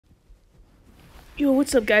Yo,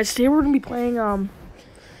 what's up, guys? Today we're gonna be playing Bloons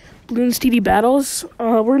TD battles.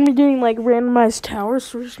 We're gonna be doing like randomized towers.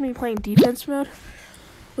 So we're just gonna be playing defense mode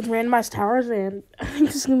with randomized towers, and I think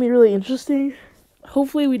this is gonna be really interesting.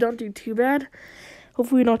 Hopefully, we don't do too bad.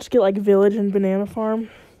 Hopefully, we don't just get like village and banana farm,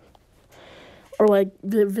 or like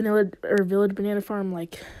the vanilla or village banana farm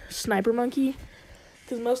like sniper monkey.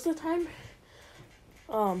 Because most of the time,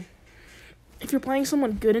 if you're playing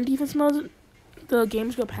someone good in defense mode, the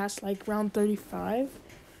games go past like round 35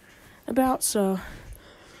 about, so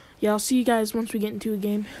yeah, I'll see you guys once we get into a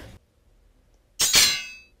game.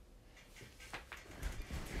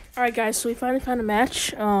 Alright guys, so we finally found a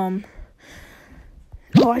match. Oh,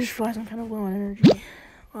 I just realized I'm kind of low on energy.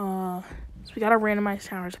 So we got our randomized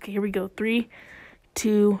towers. Okay, here we go. 3,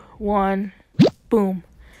 2, 1, boom.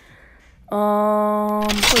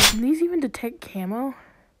 Wait, can these even detect camo? Alright,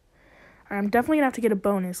 I'm definitely gonna have to get a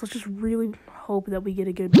bonus. Let's just really hope that we get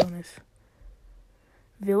a good bonus.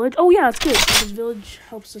 Village? Oh yeah, that's good, because village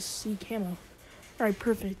helps us see camo. Alright,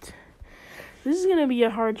 perfect. This is gonna be a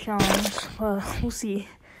hard challenge. We'll see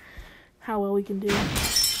how well we can do.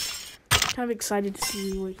 Kind of excited to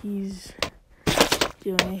see what he's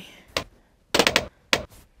doing.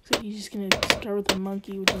 So he's just gonna start with the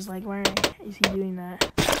monkey, which is like, why is he doing that?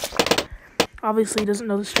 Obviously, he doesn't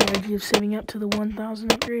know the strategy of saving up to the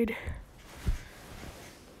 1000 upgrade.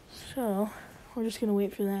 So, we're just gonna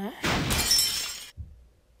wait for that.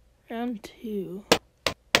 Round 2.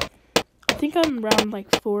 I think I'm round like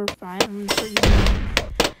 4 or 5. I'm gonna start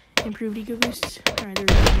using improved eco boosts. Alright, there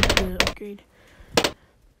we go. The upgrade.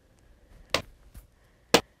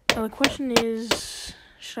 Now the question is,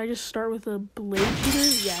 should I just start with a blade shooter?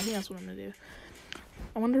 Yeah, I think that's what I'm gonna do.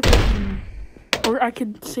 I wonder if I can, or I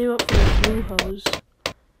could save up for a blue hose.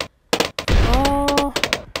 Oh,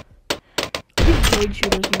 I think blade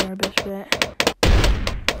shooter is gonna be our best bet.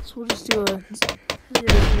 So we'll just do a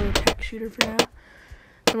 0-0 attack shooter for now.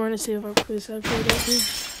 And we're gonna save up for this upgrade right here.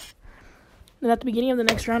 Then at the beginning of the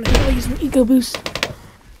next round, I think I'll use an eco boost.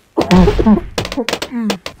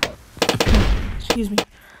 Excuse me.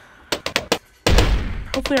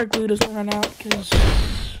 Hopefully our glue doesn't run out, because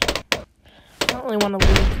I don't really want to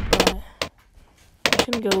loot, but I'm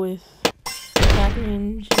just gonna go with back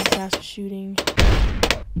range and fast shooting.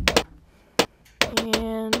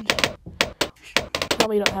 And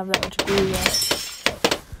probably don't have that much glue yet.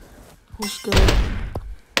 We'll just go.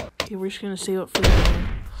 Okay, we're just gonna save up for the.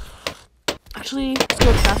 Actually, let's go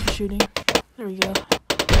with faster shooting. There we go.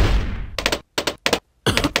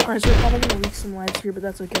 Alright, so we're probably gonna leak some lives here, but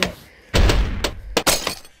that's okay.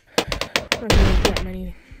 Not gonna make that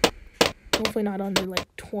many. Hopefully not under like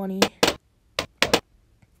 20.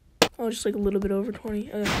 Oh, just like a little bit over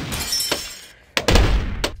 20. Okay.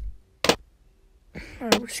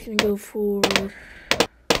 Alright, we're just gonna go for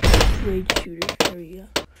blade shooter. There we go.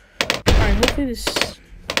 Alright, hopefully this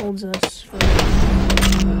holds us for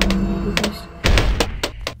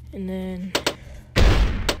and then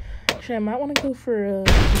actually I might want to go for a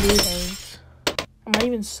glue hose. I might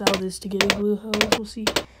even sell this to get a glue hose. We'll see.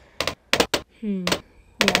 Yeah,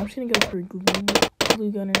 I'm just gonna go for a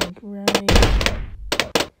glue gunner like right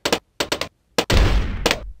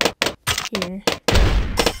here.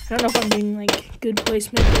 I don't know if I'm doing like good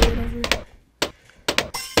placement or whatever.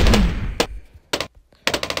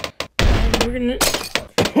 And we're gonna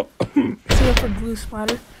save up for glue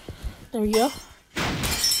splatter. There we go.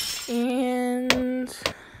 And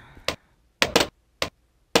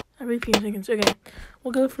every few seconds. Okay,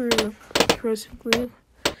 we'll go for corrosive glue.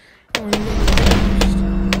 And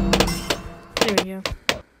there we go.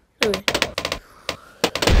 Okay.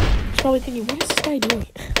 He's probably thinking, what is this guy doing?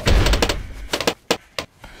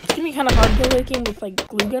 It's gonna be kind of hard to kill game with like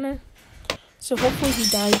glue gunner. So hopefully he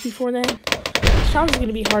dies before then. This challenge is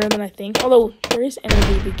gonna be harder than I think. Although there is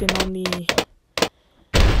energy beacon on the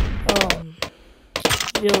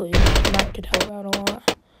village, and that could help out a lot.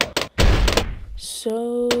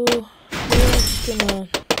 So we're just gonna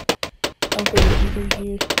upgrade the eco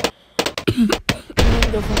here. I'm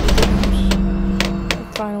gonna go for the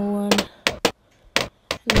final one.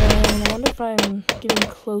 And then I wonder if I'm getting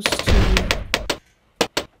close to.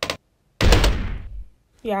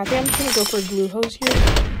 Yeah, I think I'm just gonna go for a glue hose here.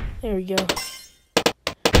 There we go.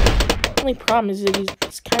 The only problem is that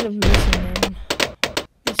he's kind of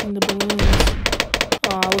missing the balloons.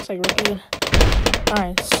 Aw, looks like we're good.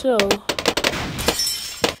 Alright, so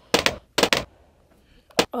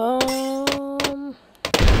I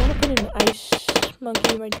wanna put an ice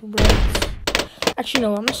monkey like right. Actually no,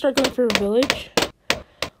 I'm gonna start going for a village.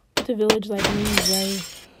 Put the village like right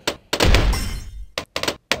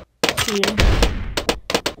here.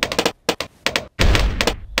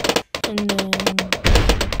 And then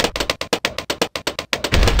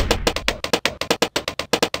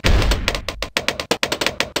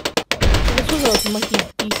this was a monkey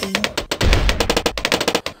beacon.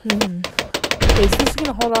 Okay, so this is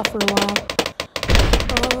gonna hold off for a while.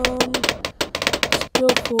 Let's go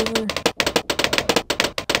for this.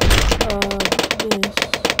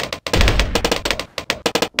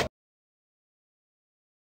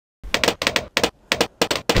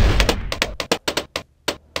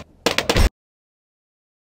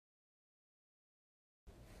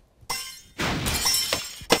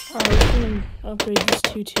 Alright, we're gonna upgrade this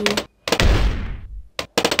too.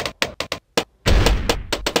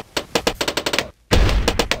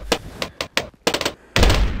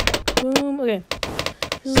 Boom. Okay,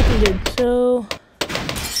 this is looking good. So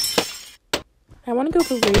I want to go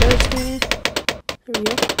for radar scanner. There we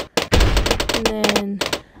go. And then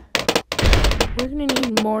we're gonna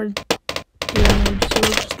need more damage, so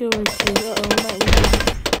we'll just go over here. Uh-oh, we might lose him.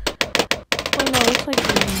 Oh no, looks like he's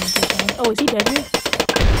gonna die. Oh, is he dead here?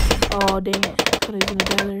 Oh, dang it. I thought he was gonna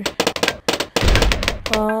die there.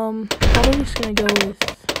 Probably just gonna go with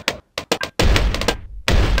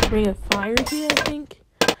Ring of Fire here, I think.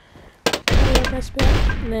 Probably our best bet.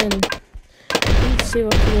 And then I need to save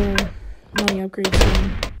up for money upgrades soon.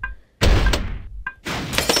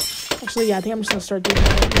 Actually, yeah, I think I'm just gonna start doing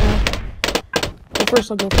that right now. But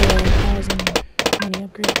first I'll go for a 1,000 money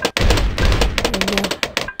upgrade. There we go.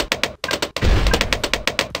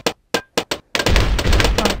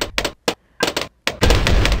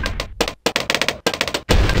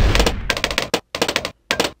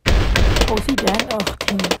 Oh, is he dead? Oh,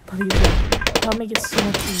 dang it. I thought he was dead. That'll make it so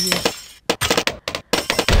much easier.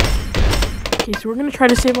 Okay, so we're gonna try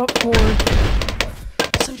to save up for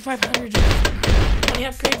 7,500 money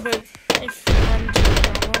upgrade, but if we run into a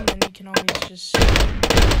problem, then we can always just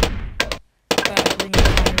Ring of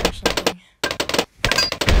Fire or something.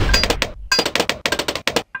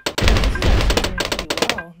 This is actually doing pretty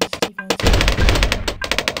well, this defense.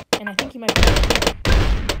 And I think he might be dead.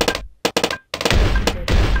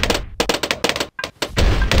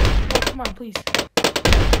 Come on, please.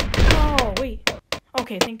 Oh, wait.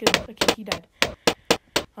 Okay, thank goodness. Okay, he died.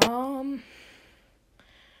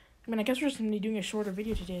 I guess we're just going to be doing a shorter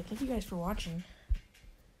video today. Thank you guys for watching.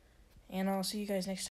 And I'll see you guys next time.